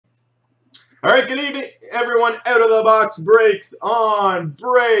All right, good evening, everyone. Out of the box breaks on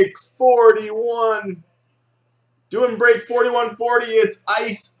break 41. Doing break 4140, it's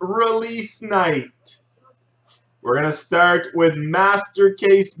ice release night. We're going to start with master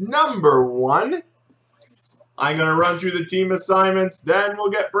case number 1. I'm going to run through the team assignments, then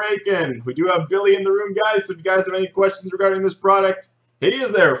we'll get breaking. We do have Billy in the room, guys, so if you guys have any questions regarding this product, he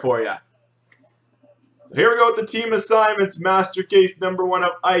is there for you. Here we go with the team assignments. Master case number 1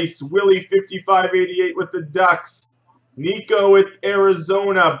 of ice. Willie 5588 with the Ducks. Nico with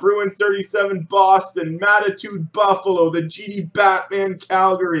Arizona. Bruins 37 Boston. Matitude Buffalo. The GD Batman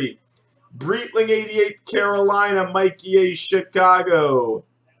Calgary. Breitling 88 Carolina. Mikey A Chicago.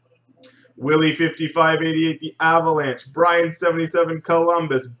 Willie 5588 the Avalanche. Brian 77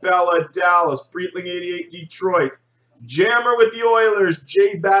 Columbus. Bella Dallas. Breitling 88 Detroit. Jammer with the Oilers,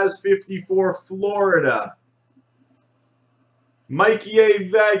 J-Baz 54, Florida. Mikey A,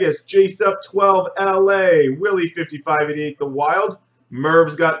 Vegas, J-Sup 12, LA. Willie 5588, the Wild.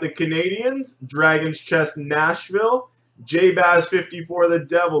 Merv's got the Canadians, Dragon's Chest, Nashville. J-Baz 54, the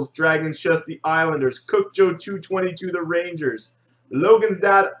Devils, Dragon's Chest, the Islanders. Cook Joe 222, the Rangers. Logan's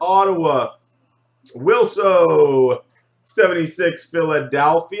Dad, Ottawa. Wilso 76,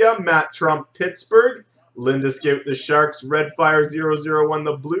 Philadelphia. Matt Trump, Pittsburgh. Linda Scout, the Sharks. Redfire 001,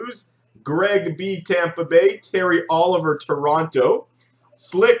 the Blues. Greg B, Tampa Bay. Terry Oliver, Toronto.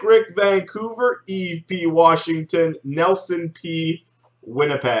 Slick Rick, Vancouver. Eve P, Washington. Nelson P,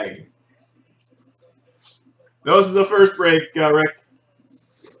 Winnipeg. This is the first break, Rick.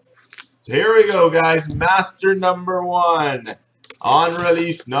 So here we go, guys. Master number 1 on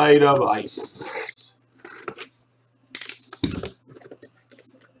release night of ice.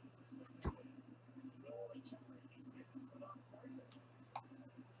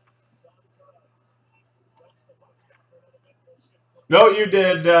 No, you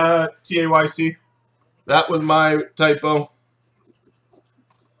did, TAYC. That was my typo.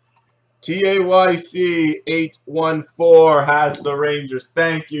 TAYC 814 has the Rangers.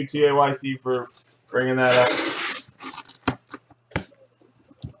 Thank you, TAYC, for bringing that up.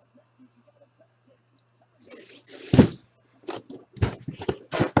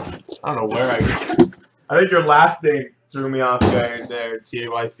 I don't know where I think your last name threw me off there,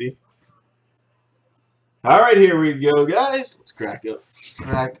 TAYC. All right, here we go, guys. Let's crack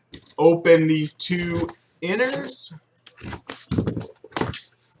open these 2 inners.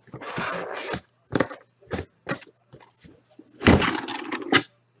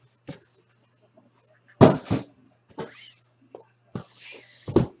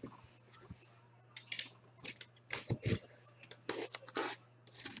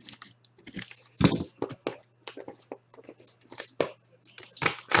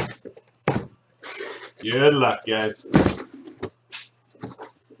 Good luck, guys.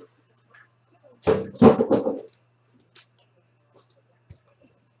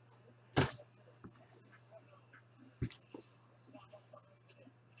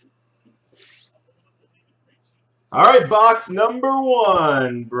 All right, box number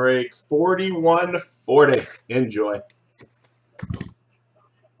 1, break 4140. Enjoy.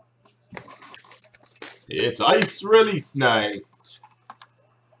 It's ice release night.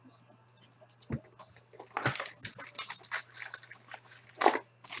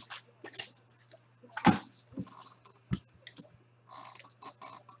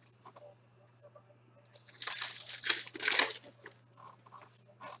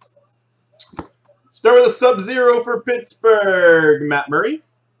 Start with a Sub-Zero for Pittsburgh, Matt Murray.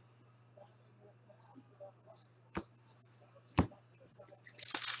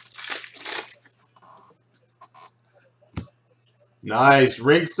 Nice.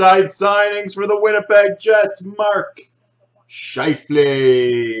 Rinkside signings for the Winnipeg Jets, Mark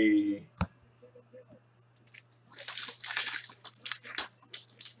Scheifele.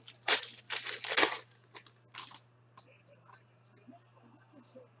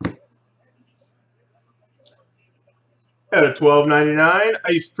 At a $12.99,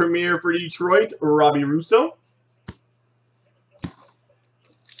 Ice Premier for Detroit, Robbie Russo.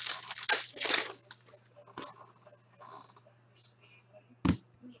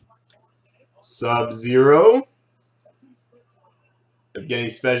 Sub-Zero, Evgeny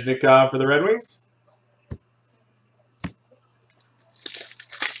Svechnikov for the Red Wings.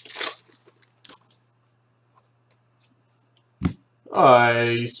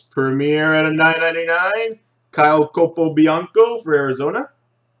 Ice Premier at a $9.99. Kyle Capobianco for Arizona.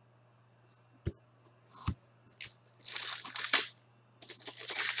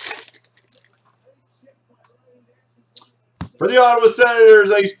 For the Ottawa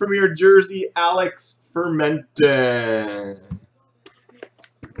Senators, Ice Premier jersey, Alex Fermenton.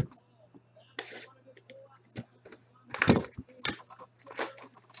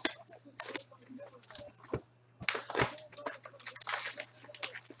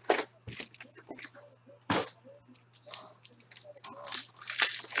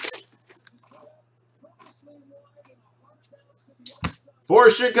 For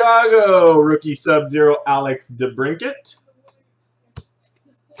Chicago, rookie Sub-Zero Alex DeBrincat.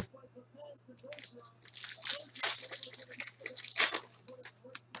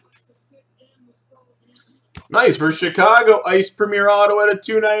 Nice for Chicago, Ice Premier Auto at a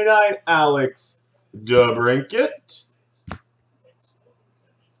 $2.99, Alex DeBrincat.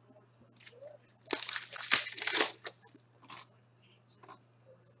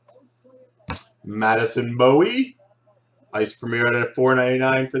 Madison Bowie, Ice Premier at a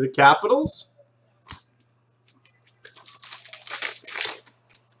 $4.99 for the Capitals.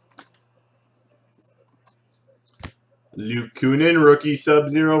 Luke Kunin, rookie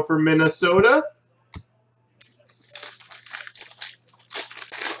Sub-Zero for Minnesota.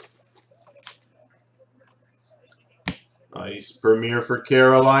 Ice Premier for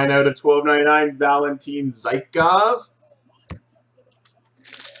Carolina out of $12.99, Valentin Zykov.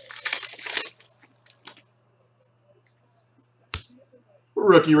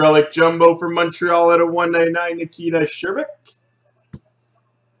 Rookie Relic Jumbo for Montreal at a $1.99, Nikita Sherbik.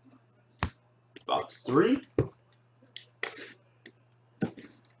 Box 3.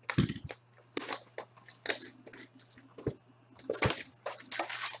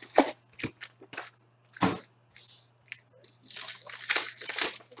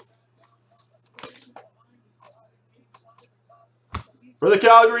 For the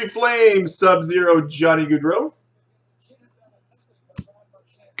Calgary Flames, Sub-Zero Johnny Gaudreau.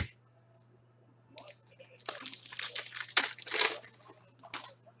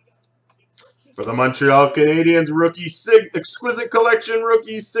 For the Montreal Canadiens, rookie Exquisite Collection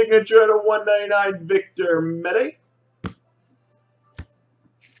rookie signature at a $1.99, Victor Mete.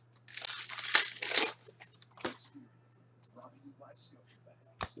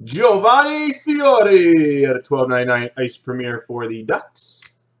 Giovanni Fiore at a $12.99 Ice Premier for the Ducks.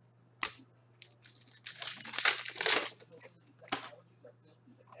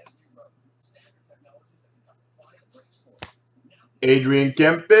 Adrian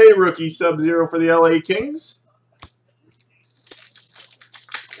Kempe, rookie Sub-Zero for the LA Kings.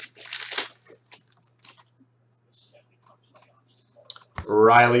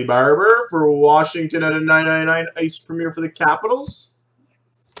 Riley Barber for Washington at a $9.99 Ice Premier for the Capitals.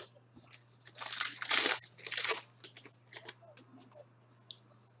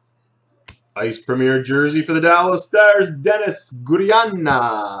 Ice Premier jersey for the Dallas Stars, Denis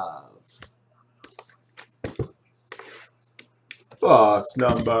Gurianov. Box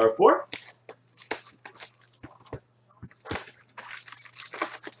number 4.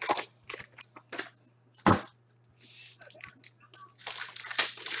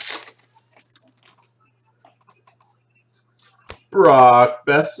 Brock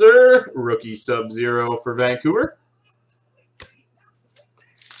Besser, rookie Sub-Zero for Vancouver.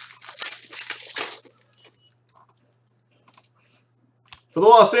 For the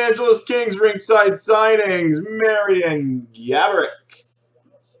Los Angeles Kings, ringside signings, Marian Gaborik.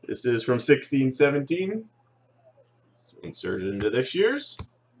 This is from 16-17. Inserted into this year's.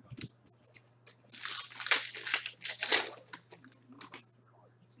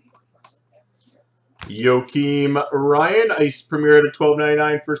 Joakim Ryan, Ice Premier at a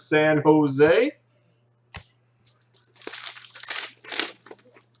 $12.99 for San Jose.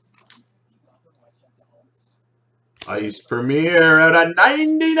 Ice Premier at a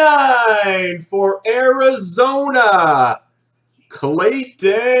 $99 for Arizona,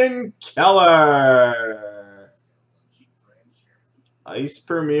 Clayton Keller. Ice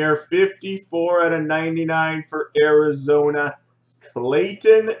Premier 54 at a $99 for Arizona,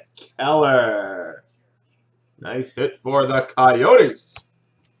 Clayton Keller. Nice hit for the Coyotes.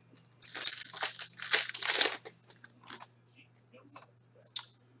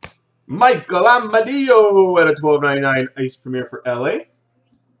 Michael Amadio at a $12.99 Ice Premier for LA.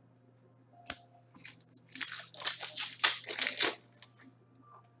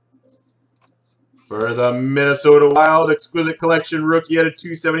 For the Minnesota Wild, Exquisite Collection rookie at a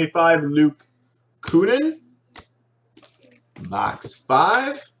 $2.75, Luke Kunin. Box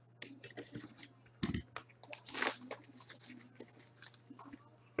 5.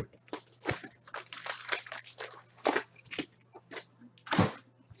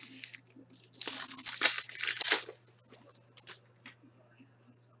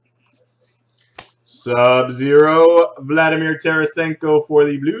 Sub-Zero, Vladimir Tarasenko for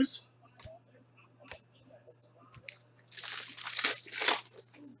the Blues.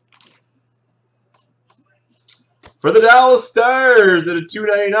 For the Dallas Stars, at a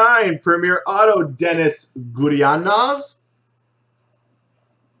 $2.99, Premier Auto, Denis Gurianov.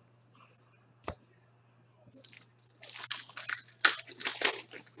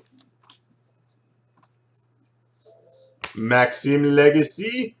 Maxim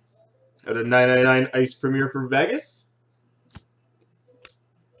Legacy out of 999 Ice Premier for Vegas.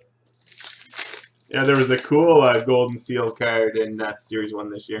 Yeah, there was a cool Golden Seal card in Series 1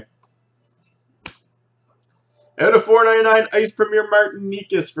 this year. Out of 499 Ice Premier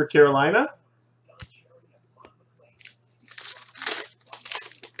Martinikas for Carolina.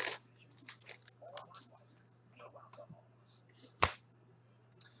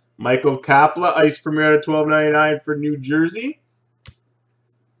 Michael Kapla, Ice Premier at $12.99 for New Jersey.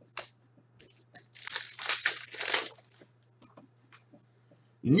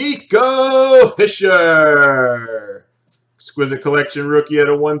 Nico Hischier, Exquisite Collection rookie at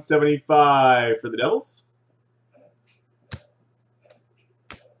a 175 for the Devils.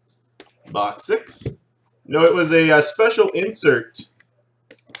 Box 6. No, it was a special insert.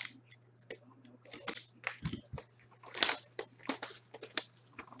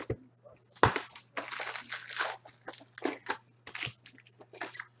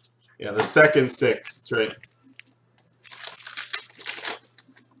 Yeah, the second 6. That's right.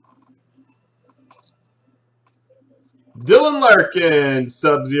 Dylan Larkin,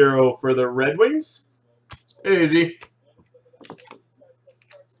 Sub-Zero for the Red Wings. Easy.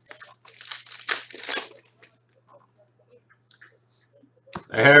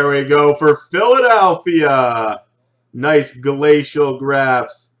 There we go for Philadelphia. Nice glacial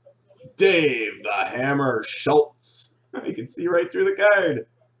graphs. Dave the Hammer Schultz. You can see right through the card.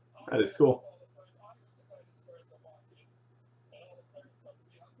 That is cool.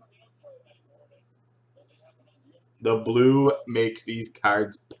 The blue makes these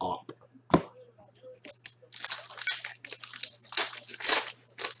cards pop.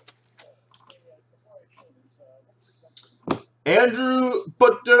 Andrew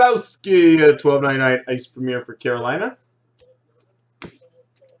Poturalski at $12.99 Ice Premier for Carolina.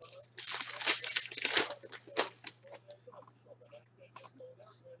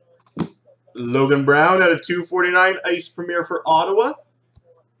 Logan Brown at a $2.49 Ice Premier for Ottawa.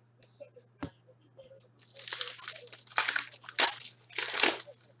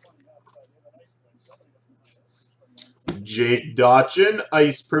 Jake Dotchin,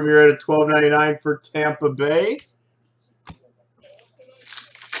 Ice Premier at a $12.99 for Tampa Bay.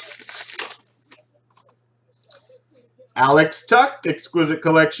 Alex Tuck, Exquisite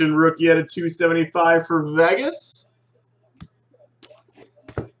Collection rookie at a $2.75 for Vegas.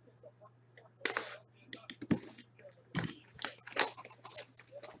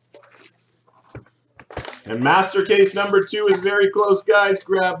 And Master Case number 2 is very close, guys.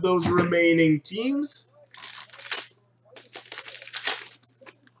 Grab those remaining teams.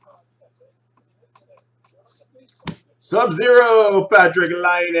 Sub-Zero, Patrick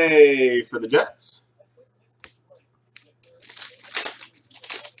Laine for the Jets.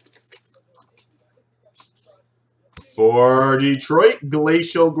 For Detroit,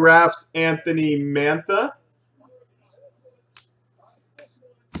 Glacial Graphs, Anthony Mantha.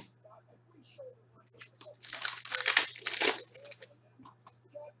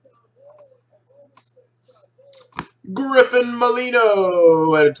 Griffin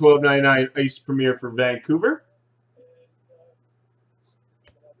Molino at a $12.99 Ice Premier for Vancouver.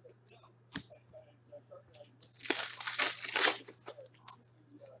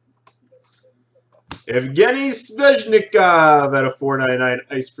 Evgeny Svechnikov at a $4.99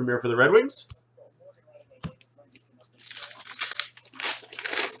 Ice Premier for the Red Wings.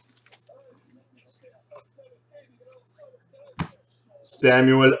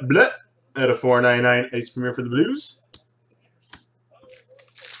 Samuel Blais at a $4.99 Ice Premier for the Blues.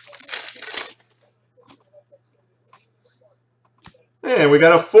 And we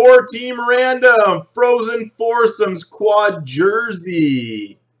got a 4-team random Frozen Foursomes quad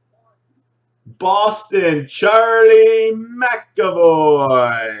jersey. Boston, Charlie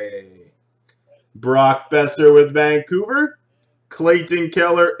McAvoy. Brock Besser with Vancouver. Clayton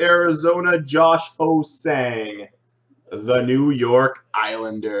Keller, Arizona. Josh Ho-Sang, the New York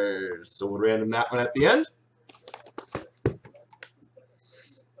Islanders. So we'll random that one at the end.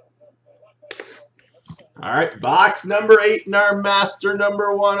 All right, box number 8 and our master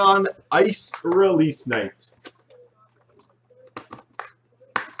number 1 on Ice Release Night.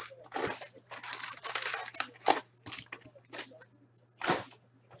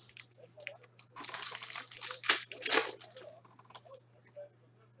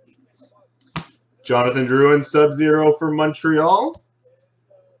 Jonathan Drouin, Sub-Zero for Montreal.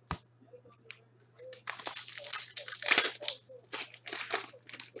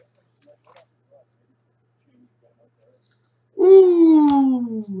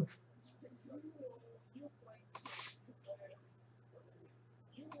 Ooh.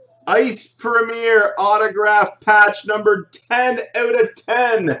 Ice Premier autograph patch number 10 out of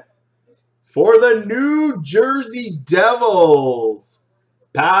 10 for the New Jersey Devils,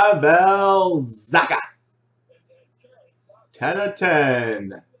 Pavel Zacha. 10 of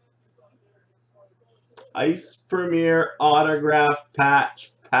 10. Ice Premier autograph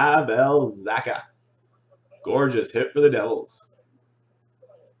patch, Pavel Zacha. Gorgeous hit for the Devils.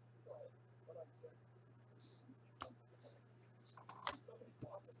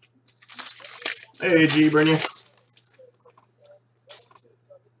 Hey, G, Brynja.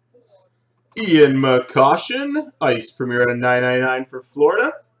 Ian McCoshen, Ice Premier at a 999 for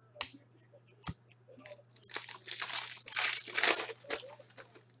Florida.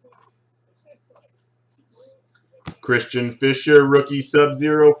 Christian Fisher, rookie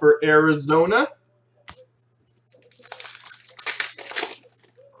Sub-Zero for Arizona.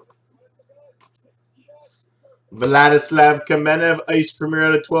 Vladislav Kamenev, Ice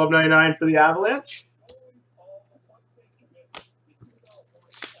Premier at a 12.99 for the Avalanche.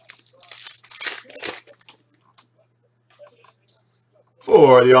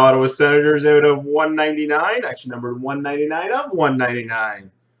 For the Ottawa Senators, out of 199, actually numbered 199 of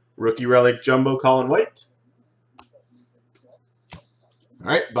 199. Rookie relic jumbo, Colin White. All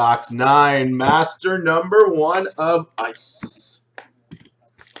right, box 9, master number 1 of Ice.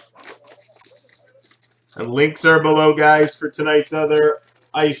 And links are below, guys, for tonight's other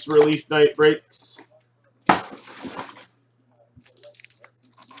Ice release night breaks.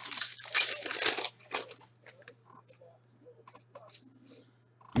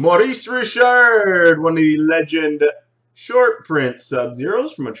 Maurice Richard, one of the legend short print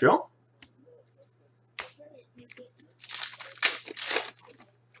Sub-Zeros from Montreal.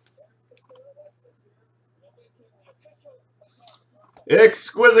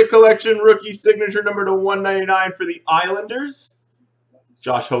 Exquisite Collection rookie signature number to 199 for the Islanders,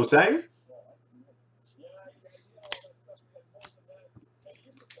 Josh Hosang.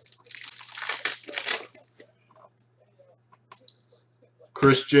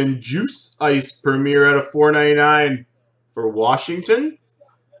 Christian Juice, Ice Premier out of 499 for Washington.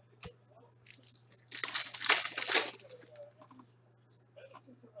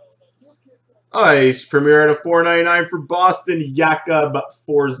 Ice Premier out of 499 for Boston, Jakob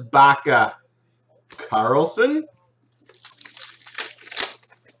Forsbacka Carlson.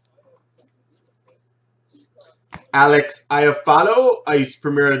 Alex Iafallo, Ice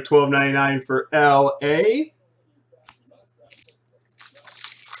Premier out of 12.99 for LA.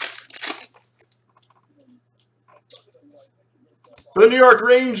 For the New York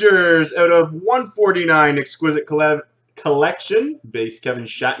Rangers, out of 149, Exquisite Collection, base Kevin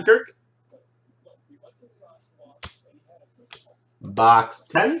Shattenkirk. Box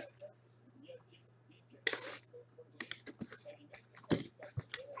 10.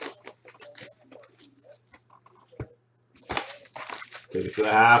 Take us to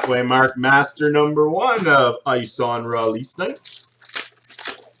the halfway mark. Master number 1 of Ice on release night.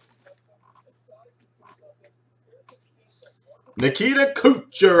 Nikita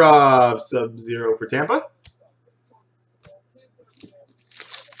Kucherov, Sub-Zero for Tampa.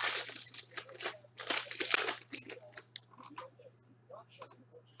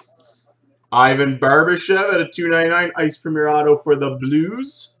 Ivan Barbashev at a 299 Ice Premier Auto for the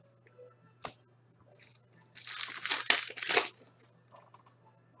Blues.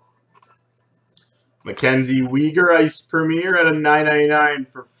 Mackenzie Weegar, Ice Premier at a 999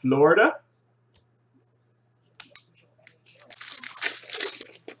 for Florida.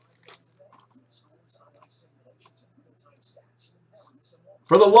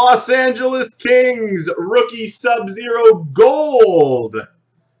 For the Los Angeles Kings, rookie Sub-Zero Gold.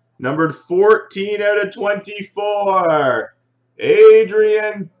 Numbered 14 out of 24.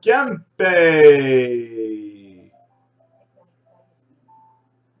 Adrian Kempe.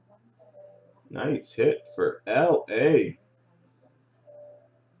 Nice hit for LA.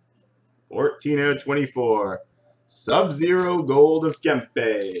 14 out of 24. Sub-Zero Gold of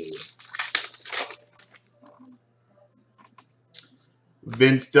Kempe.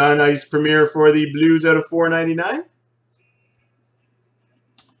 Vince Dunn, Ice Premier for the Blues out of 499.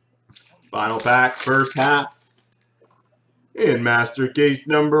 Final pack, first half. In master case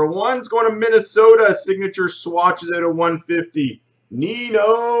number 1, it's going to Minnesota. Signature swatches out of 150.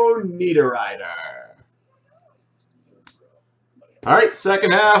 Nino Niederreiter. All right,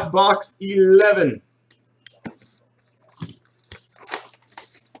 second half, box 11.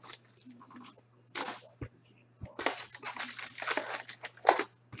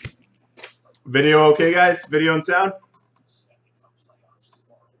 Video okay, guys? Video and sound?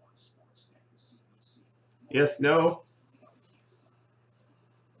 Yes, no?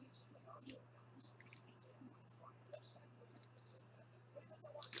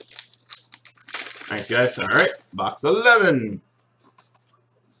 Thanks, guys. All right, box 11.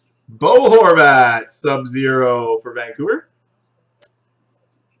 Bo Horvat, Sub-Zero for Vancouver.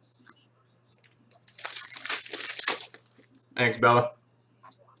 Thanks, Bella.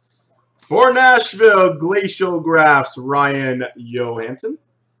 For Nashville, Glacial Graphs, Ryan Johansson.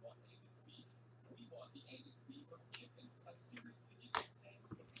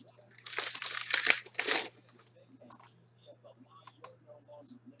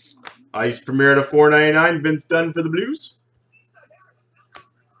 Ice Premier to 499, Vince Dunn for the Blues.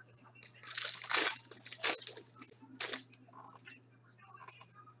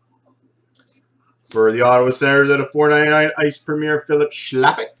 For the Ottawa Senators at a 499, Ice Premier, Philip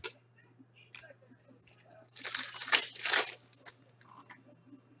Schlappick.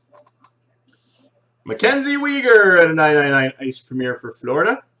 Mackenzie Weegar at a 999, Ice Premier for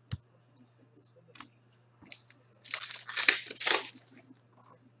Florida.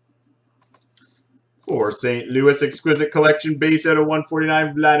 For St. Louis, Exquisite Collection base out of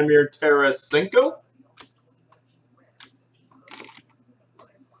 149, Vladimir Tarasenko.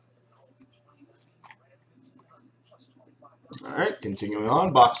 All right, continuing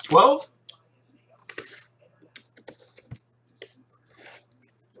on, box 12.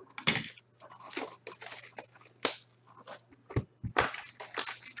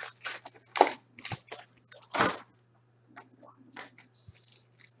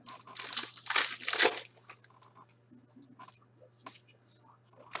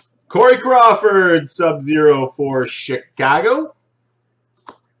 Corey Crawford, Sub-Zero for Chicago.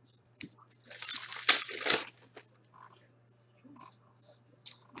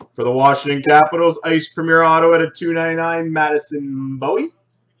 For the Washington Capitals, Ice Premier Auto at a 299, Madison Bowie.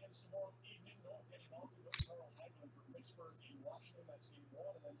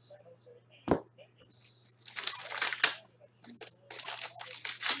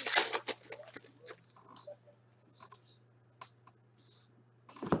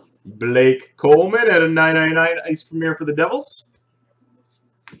 Blake Coleman at a 999, Ice Premier for the Devils.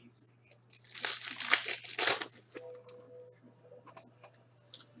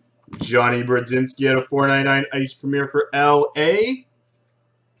 Johnny Brodzinski at a 499, Ice Premier for LA.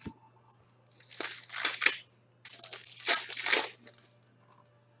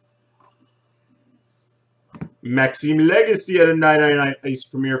 Maxime Legacy at a 999, Ice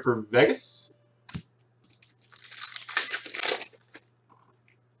Premier for Vegas.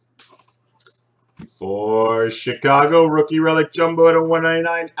 For Chicago, Rookie Relic Jumbo at a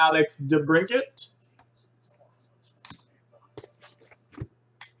 199, Alex DeBrincat.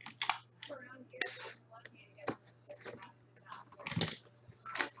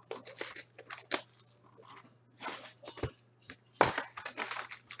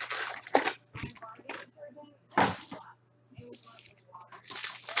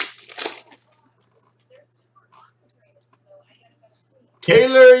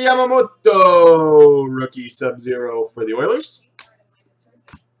 Kailer Yamamoto, Rookie Sub-Zero for the Oilers.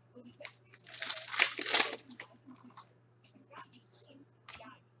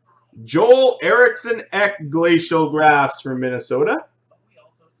 Joel Eriksson Ek Glacial Graphs for Minnesota.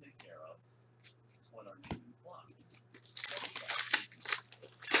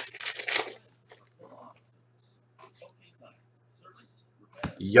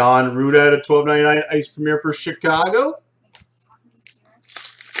 Jan Ruda at a 1299, Ice Premier for Chicago.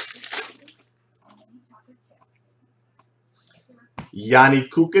 Yanni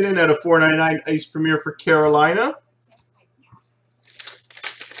Kukkonen at a 499, Ice Premier for Carolina.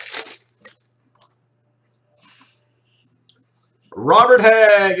 Robert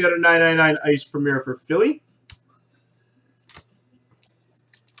Hagg at a 999, Ice Premier for Philly.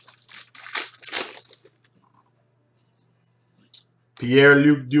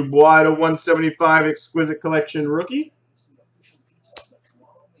 Pierre-Luc Dubois at a 175, Exquisite Collection rookie.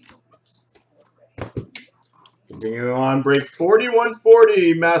 Continuing on, break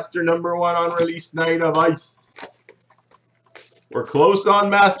 4140, Master number 1 on release night of Ice. We're close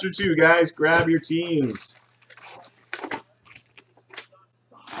on Master 2, guys. Grab your teams.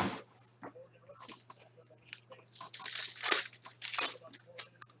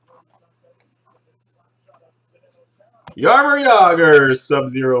 Jaromir Jagr,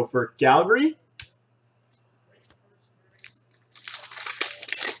 Sub-Zero for Calgary.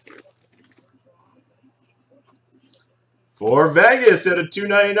 For Vegas at a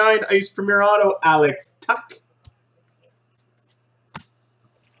 299, Ice Premier Auto, Alex Tuck.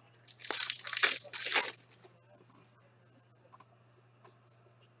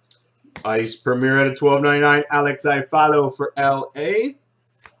 Ice Premier at a 1299, Alex Iafallo for LA.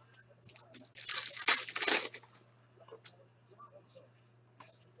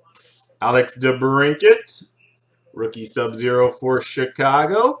 Alex DeBrincat, rookie Sub-Zero for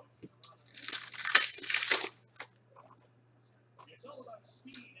Chicago.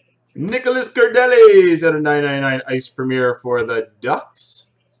 Nicholas Cardelis at a 999 Ice Premier for the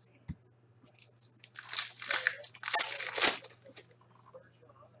Ducks.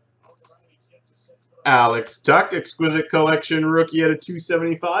 Alex Tuck, Exquisite Collection rookie at a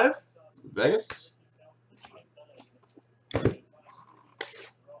 275. Vegas.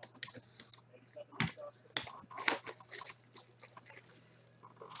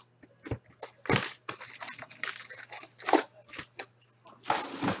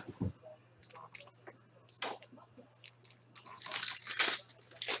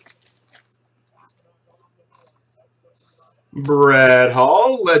 Brad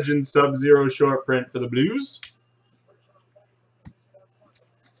Hall, Legend Sub-Zero short print for the Blues.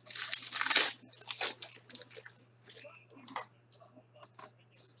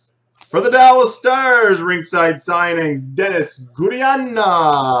 For the Dallas Stars, ringside signings, Dennis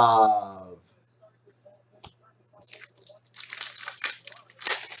Gurianov.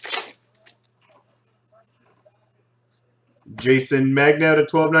 Jason Magnet at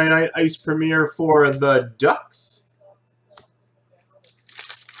 $12.99 Ice Premier for the Ducks.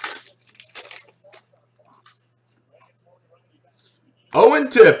 Owen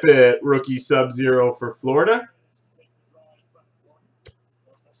Tippett, rookie Sub-Zero for Florida.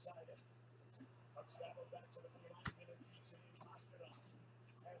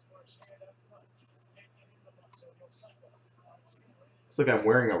 Looks like I'm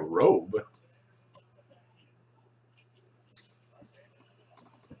wearing a robe.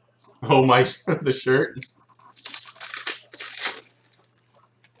 Oh my, the shirt.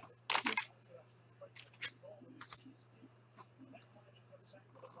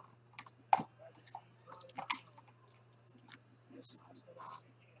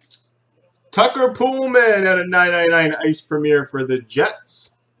 Tucker Pullman at a 999 Ice Premier for the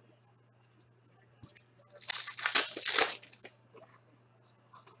Jets.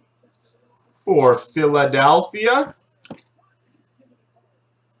 For Philadelphia,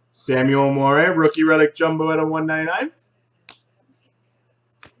 Samuel Morey, rookie relic jumbo at a 199.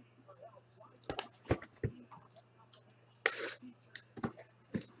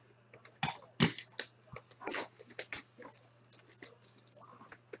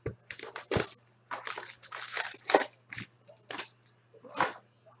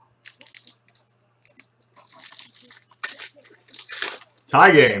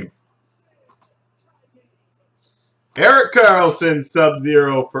 Tie game. Eric Carlson,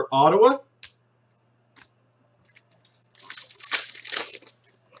 Sub-Zero for Ottawa.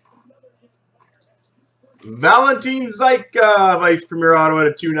 Valentin Zaika, Vice Premier Ottawa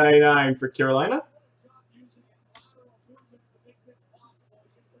at $2.99 for Carolina.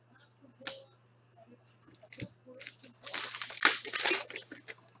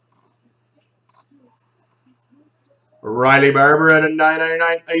 Riley Barber at a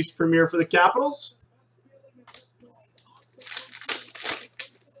 $9.99 Ice Premier for the Capitals.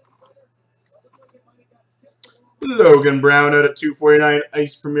 Logan Brown at a $2.49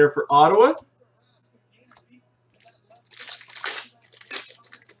 Ice Premier for Ottawa.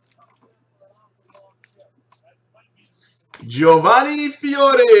 Giovanni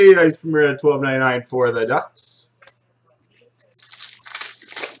Fiore, Ice Premier at $12.99 for the Ducks.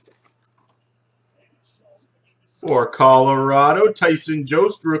 For Colorado, Tyson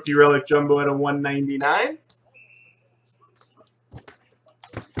Jost, rookie relic jumbo at a $1.99.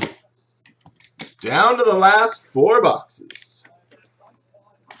 Down to the last 4 boxes.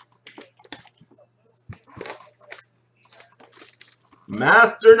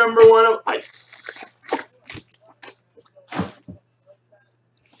 Master number 1 of Ice.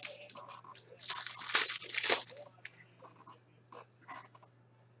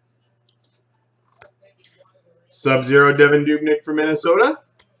 Sub-Zero Devin Dubnyk for Minnesota.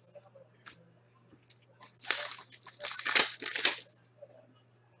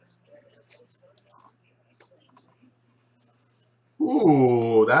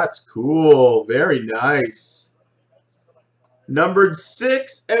 Ooh, that's cool. Very nice. Numbered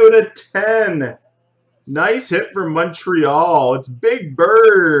 6 out of 10. Nice hit for Montreal. It's Big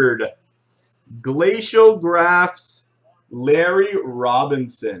Bird. Glacial Graphs, Larry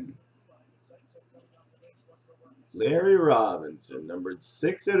Robinson. Larry Robinson, numbered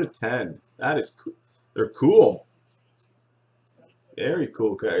 6 out of 10. That is cool. They're cool. Very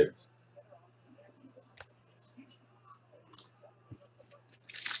cool cards.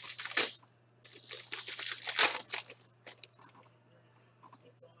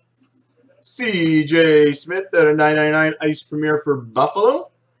 CJ Smith at a $9.99 Ice Premier for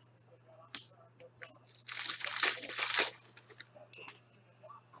Buffalo.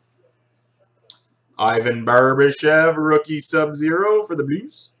 Ivan Barbashev, rookie Sub-Zero for the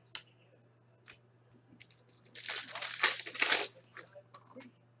Blues.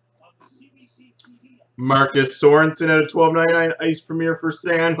 Marcus Sorensen at a $12.99 Ice Premier for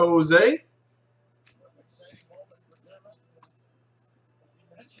San Jose.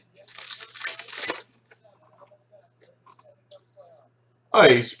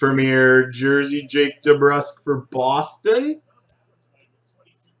 Ice Premier jersey, Jake DeBrusk for Boston.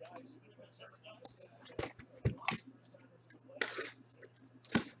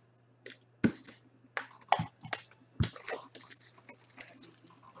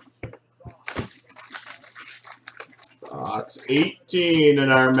 Box 18 in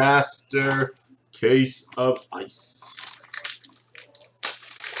our master case of ice.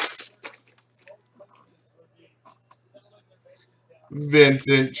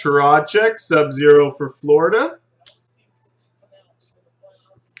 Vincent Trocheck, Sub-Zero for Florida.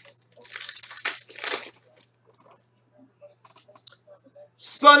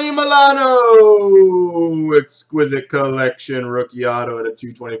 Sonny Milano, exquisite collection, rookie auto at a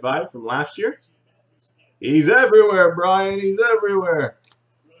 225 from last year. He's everywhere, Brian. He's everywhere.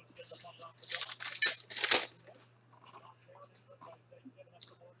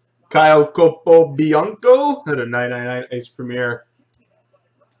 Kyle Capobianco at a 999 Ice Premier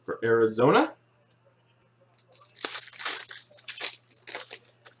for Arizona.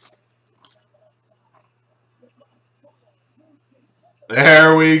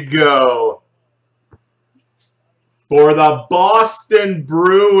 There we go. For the Boston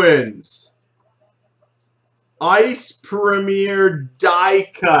Bruins, Ice Premier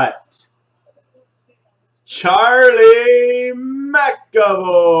die cut, Charlie McAvoy.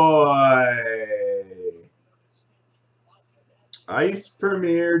 Ice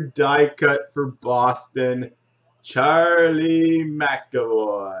Premier die cut for Boston, Charlie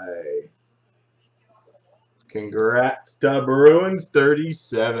McAvoy. Congrats to Bruins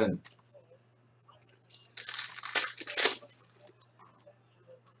 37.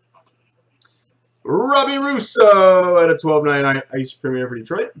 Robbie Russo at a $12.99 Ice Premier for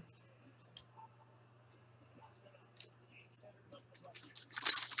Detroit.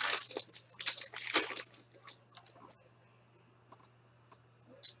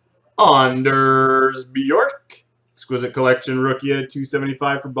 Anders Bjork, exquisite collection rookie at a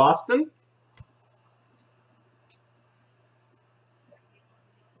 275 for Boston.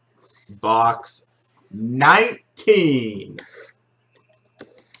 Box 19.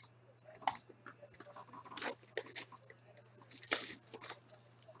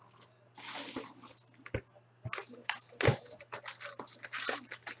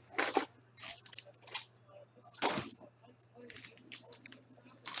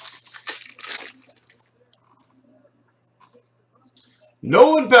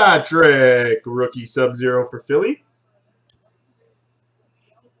 Nolan Patrick, rookie Sub-Zero for Philly.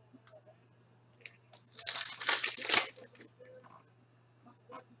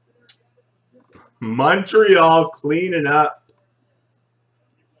 Montreal cleaning up.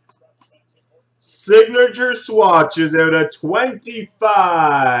 Signature swatches out of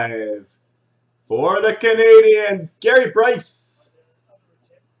 25 for the Canadiens, Gary Price.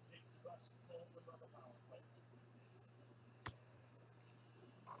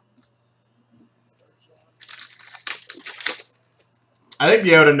 I think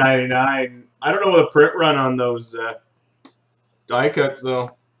the out of 99. I don't know the print run on those die cuts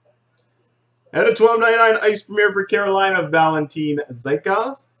though. Out of 12.99 Ice Premier for Carolina, Valentin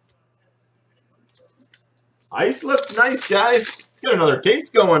Zykov. Ice looks nice, guys. Let's get another case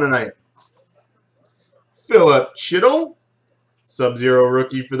going tonight. Philip Chittle, Sub-Zero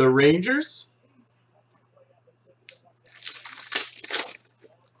rookie for the Rangers.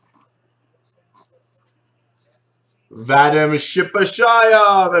 Vadim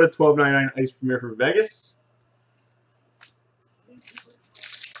Shipashayev at a 12.99 Ice Premier for Vegas.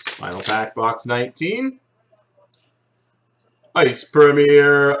 Final pack, box 19. Ice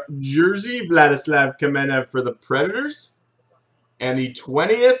Premier jersey, Vladislav Kamenev for the Predators. And the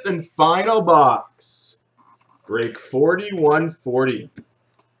 20th and final box, break 4140.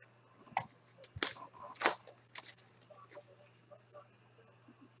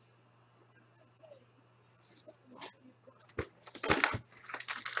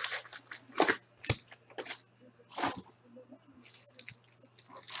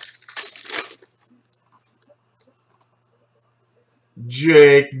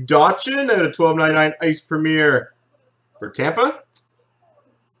 Jake Dotchin at a 12.99 Ice Premier for Tampa.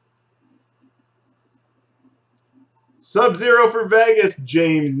 Sub-Zero for Vegas,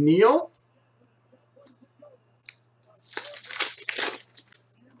 James Neal.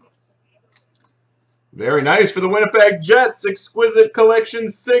 Very nice for the Winnipeg Jets. Exquisite Collection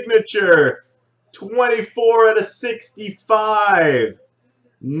Signature. 24 out of 65.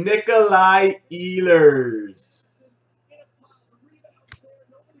 Nikolai Ehlers.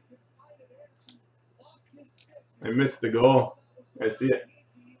 I missed the goal. I see it.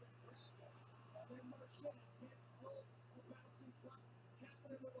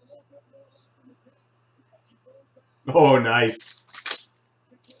 Oh, nice.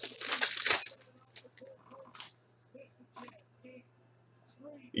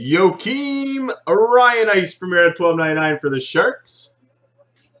 Joakim Ryan Ice Premier at $12.99 for the Sharks.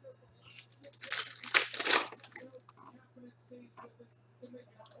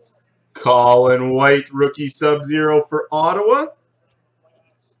 Colin White rookie Sub-Zero for Ottawa.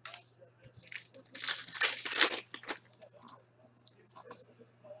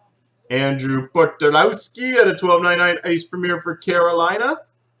 Andrew Portalowski at a $12.99 Ice Premier for Carolina.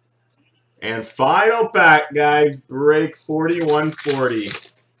 And final pack, guys, break 4140.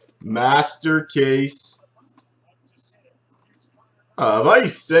 Master case of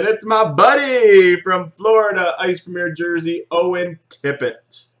Ice. And it's my buddy from Florida, Ice Premier jersey, Owen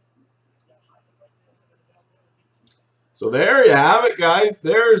Tippett. So there you have it, guys.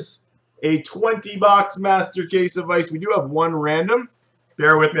 There's a 20-box master case of Ice. We do have one random.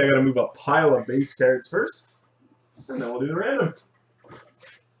 Bear with me. I got to move a pile of base cards first, and then we'll do the random.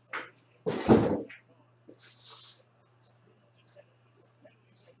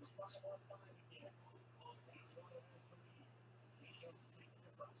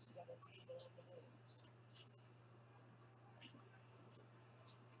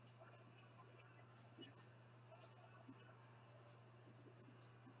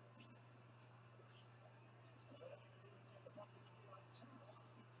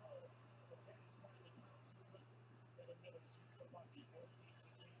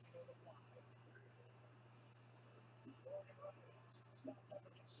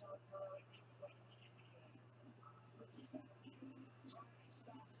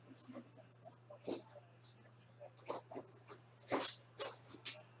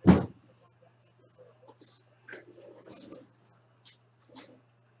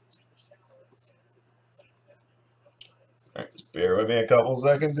 All right, just bear with me a couple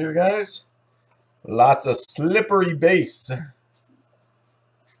seconds here, guys. Lots of slippery base.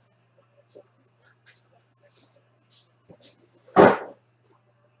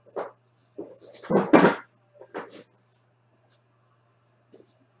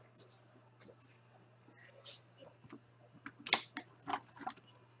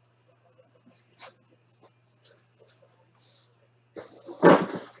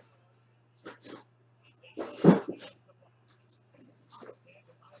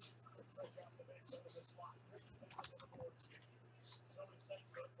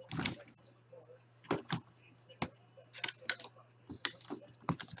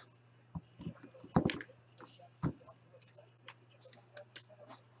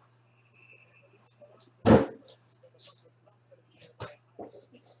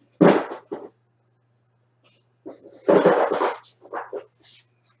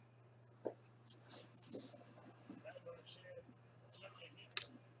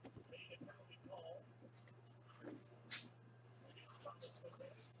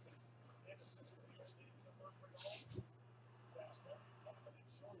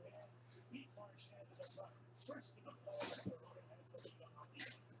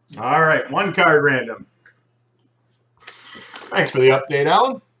 All right, one card random. Thanks for the update,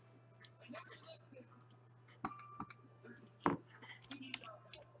 Alan.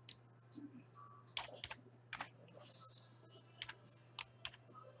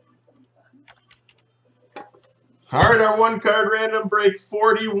 All right, our one card random break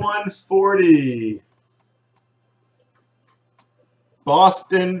 4140.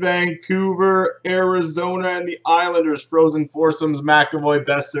 Boston, Vancouver, Arizona, and the Islanders. Frozen foursomes, McAvoy,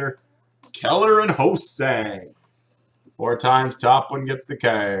 Besser, Keller, and Hosang. 4 times, top one gets the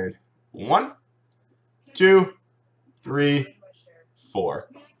card. 1, 2, 3, 4.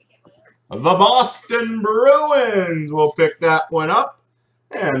 The Boston Bruins will pick that one up.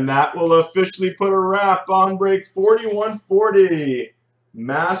 And that will officially put a wrap on break 4140.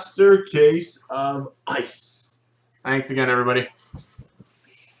 Master case of Ice. Thanks again, everybody.